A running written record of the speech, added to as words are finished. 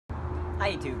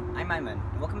Hi YouTube, I'm Aiman,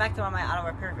 and welcome back to one of my auto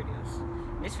repair videos.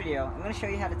 In this video, I'm going to show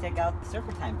you how to take out the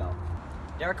Serpentine belt.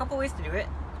 There are a couple ways to do it.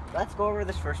 Let's go over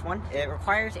this first one. It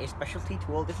requires a specialty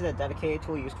tool. This is a dedicated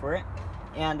tool used for it.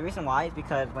 And the reason why is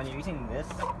because when you're using this,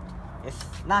 it's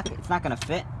not going to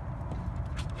fit.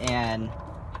 And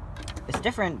it's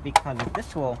different because with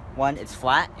this tool, one, it's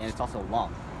flat and it's also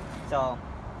long. So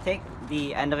take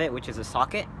the end of it, which is a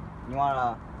socket. You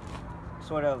want to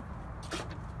sort of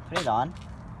put it on.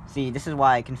 See, this is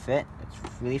why it can fit. It's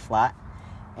really flat.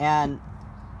 And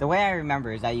the way I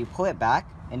remember is that you pull it back,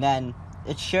 and then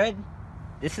it should.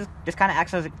 This kind of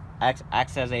acts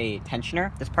as a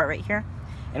tensioner. This part right here,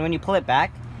 and when you pull it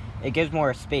back, it gives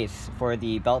more space for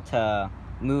the belt to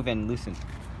move and loosen.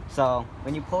 So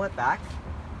when you pull it back,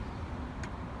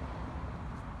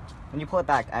 when you pull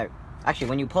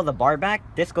the bar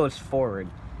back, this goes forward.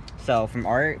 So from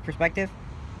our perspective,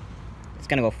 it's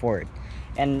gonna go forward,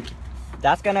 and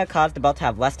that's gonna cause the belt to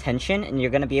have less tension, and you're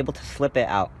gonna be able to slip it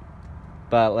out.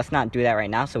 But let's not do that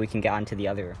right now, so we can get on to the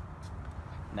other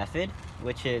method,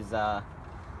 which is I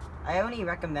only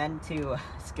recommend to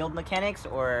skilled mechanics,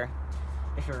 or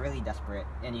if you're really desperate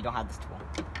and you don't have this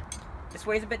tool. This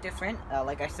way is a bit different.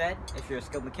 Like I said, if you're a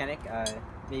skilled mechanic,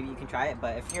 maybe you can try it,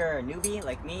 but if you're a newbie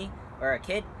like me or a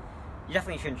kid, you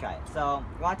definitely shouldn't try it. So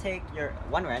you want to take your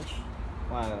one wrench,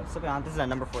 slip it on. This is a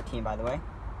number 14, by the way.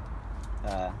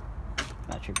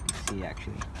 Not sure if you can see,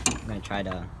 actually. I'm gonna try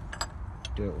to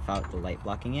do it without the light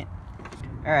blocking it.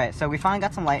 Alright, so we finally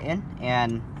got some light in,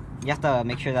 and you have to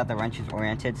make sure that the wrench is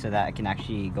oriented so that it can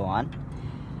actually go on.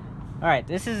 Alright,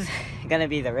 this is gonna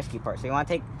be the risky part. So you want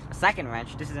to take a second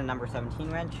wrench. This is a number 17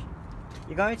 wrench.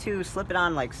 You're going to slip it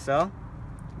on like so.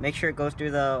 Make sure it goes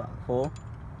through the hole.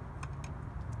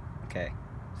 Okay,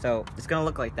 so it's gonna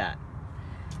look like that.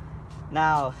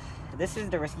 Now, this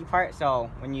is the risky part. So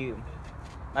when you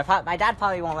my dad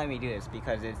probably won't let me do this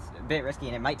because it's a bit risky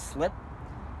and it might slip.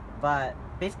 But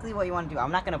basically what you want to do,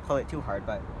 I'm not going to pull it too hard,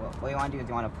 but what you want to do is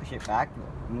you want to push it back,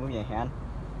 move your hand.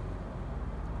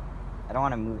 I don't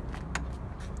want to move it.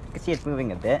 You can see it's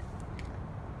moving a bit.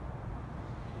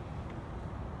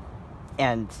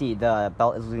 And see, the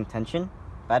belt is losing tension,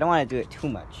 but I don't want to do it too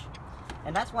much.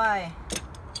 And that's why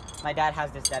my dad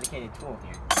has this dedicated tool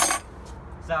here.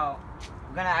 So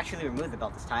I'm going to actually remove the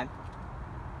belt this time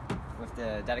with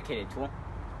the dedicated tool.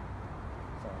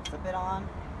 So flip it on.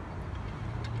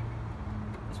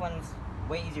 This one's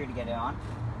way easier to get it on.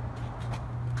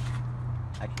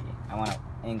 Actually, I want to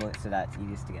angle it so that it's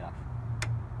easiest to get off.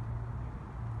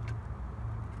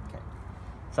 Okay.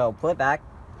 So pull it back.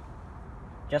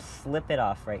 Just slip it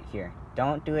off right here.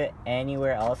 Don't do it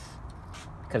anywhere else,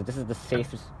 because this is the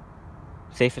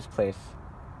safest place.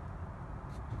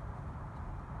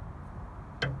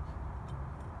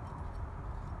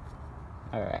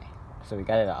 Alright, so we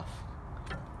got it off.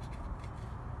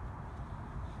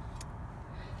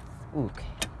 Okay.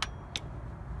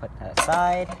 Put that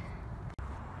aside.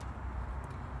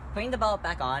 Putting the belt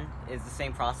back on is the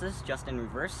same process, just in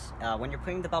reverse. When you're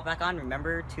putting the belt back on,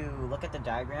 remember to look at the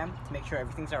diagram to make sure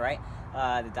everything's alright.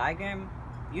 The diagram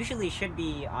usually should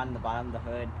be on the bottom of the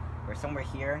hood or somewhere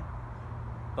here,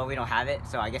 but we don't have it,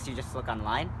 so I guess you just look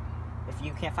online if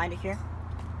you can't find it here.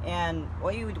 And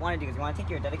what you would want to do is you want to take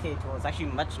your dedicated tool. It's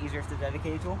actually much easier with the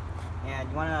dedicated tool. And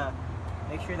you want to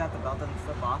make sure that the belt doesn't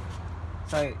slip off.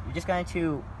 So you're just going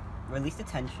to release the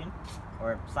tension,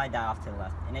 or slide that off to the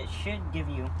left. And it should give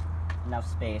you enough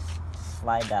space to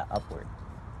slide that upward.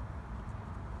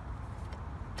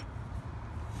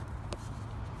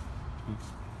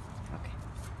 Okay.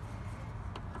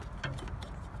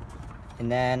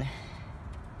 And then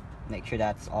make sure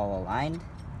that's all aligned.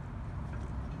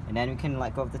 And then we can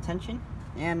let go of the tension,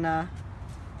 and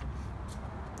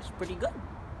it's pretty good.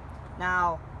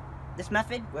 Now, this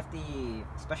method with the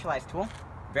specialized tool,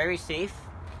 very safe.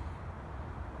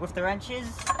 With the wrenches,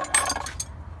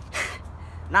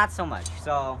 not so much.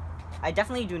 So I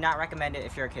definitely do not recommend it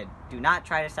if you're a kid. Do not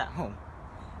try this at home.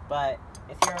 But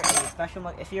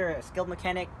if you're a skilled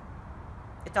mechanic,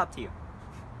 it's up to you.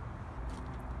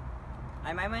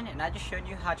 I'm Aiman, and I just showed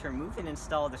you how to remove and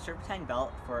install the Serpentine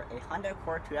belt for a Honda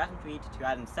Accord 2003 to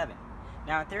 2007.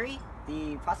 Now in theory,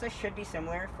 the process should be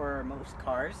similar for most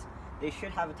cars. They should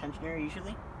have a tensioner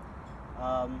usually.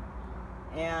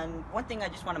 And one thing I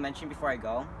just want to mention before I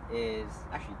go is,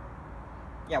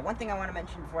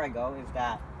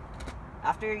 that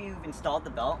after you've installed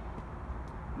the belt,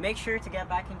 make sure to get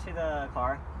back into the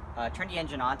car, turn the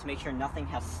engine on to make sure nothing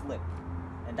has slipped.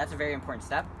 And that's a very important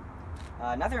step.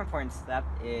 Another important step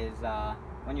is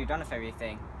when you're done with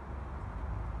everything,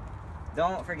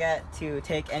 don't forget to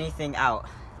take anything out,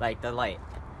 like the light,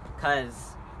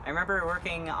 because I remember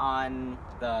working on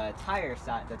the tire,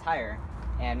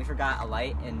 and we forgot a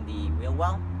light in the wheel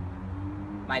well.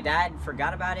 My dad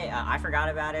forgot about it, I forgot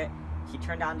about it. He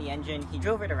turned on the engine, he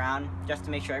drove it around just to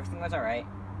make sure everything was alright.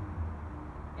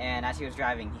 And as he was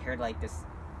driving, he heard like this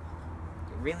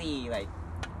really like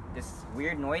this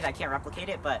weird noise. I can't replicate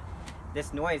it, but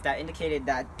this noise that indicated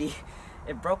that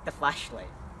it broke the flashlight.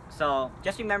 So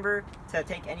just remember to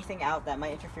take anything out that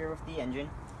might interfere with the engine,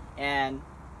 and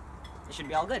it should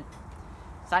be all good.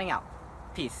 Signing out.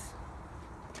 Peace.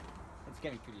 It's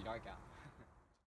getting pretty dark out.